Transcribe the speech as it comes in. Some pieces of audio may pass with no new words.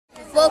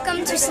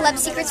Welcome to Celeb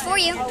Secrets for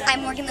You.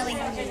 I'm Morgan Lilly.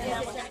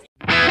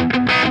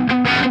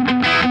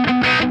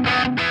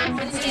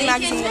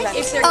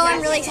 Oh,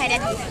 I'm really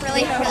excited.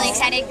 Really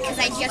excited because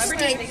I just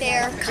did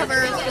their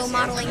cover photo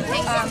modeling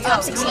thing,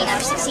 top 16,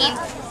 under 16.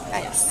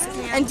 Nice.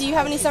 And do you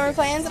have any summer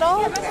plans at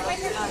all?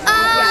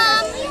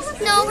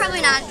 No,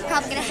 probably not.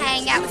 Probably gonna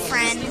hang out with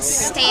friends,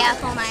 stay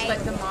up all night,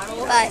 but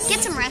get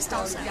some rest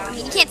also. I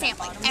mean, you can't stay up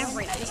like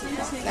every night.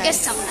 Nice.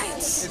 Just some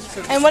nights.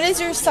 And what is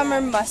your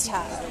summer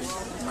must-have?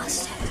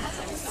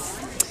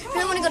 I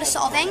really want to go to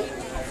Solvang.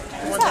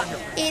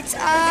 It's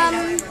kind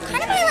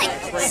of by like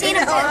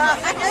Santa Barbara.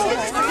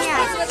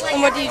 Yeah.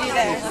 And what do you do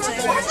there?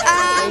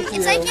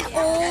 It's like an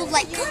old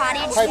like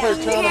cottage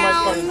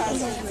town.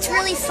 It's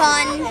really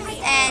fun,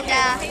 and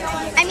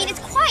I mean it's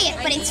quiet,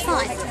 but it's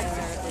fun.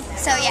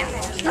 So yeah.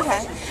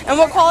 Okay. And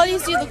what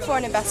qualities do you look for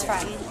in a best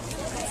friend?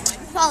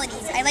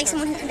 Qualities. I like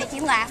someone who can make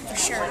me laugh for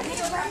sure.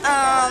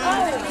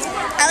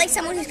 I like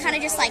someone who's kind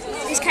of just kind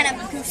of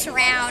goofs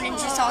around and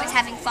just always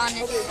having fun,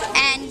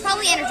 and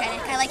probably energetic.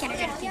 I like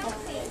energetic people.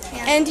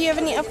 Yeah. And do you have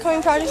any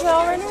upcoming projects at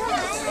all right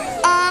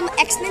now?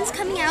 X-Men's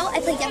coming out. I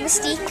play Young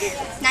Mystique.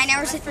 9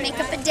 hours of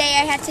makeup a day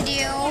I had to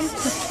do.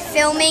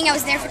 Filming. I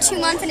was there for 2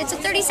 months, and it's a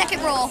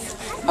 30-second role.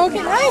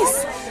 Okay,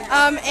 nice.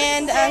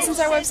 And since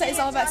our website is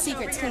all about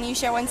secrets, can you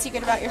share one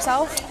secret about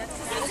yourself?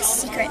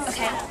 Secret,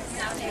 okay.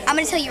 I'm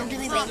going to tell you a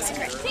really lame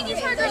secret.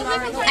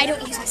 I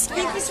don't use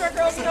mascara.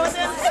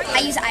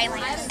 I use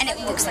eyeliner, and it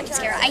looks like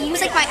mascara. I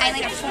use like my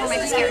eyeliner for my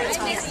mascara. That's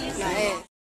all. Nice.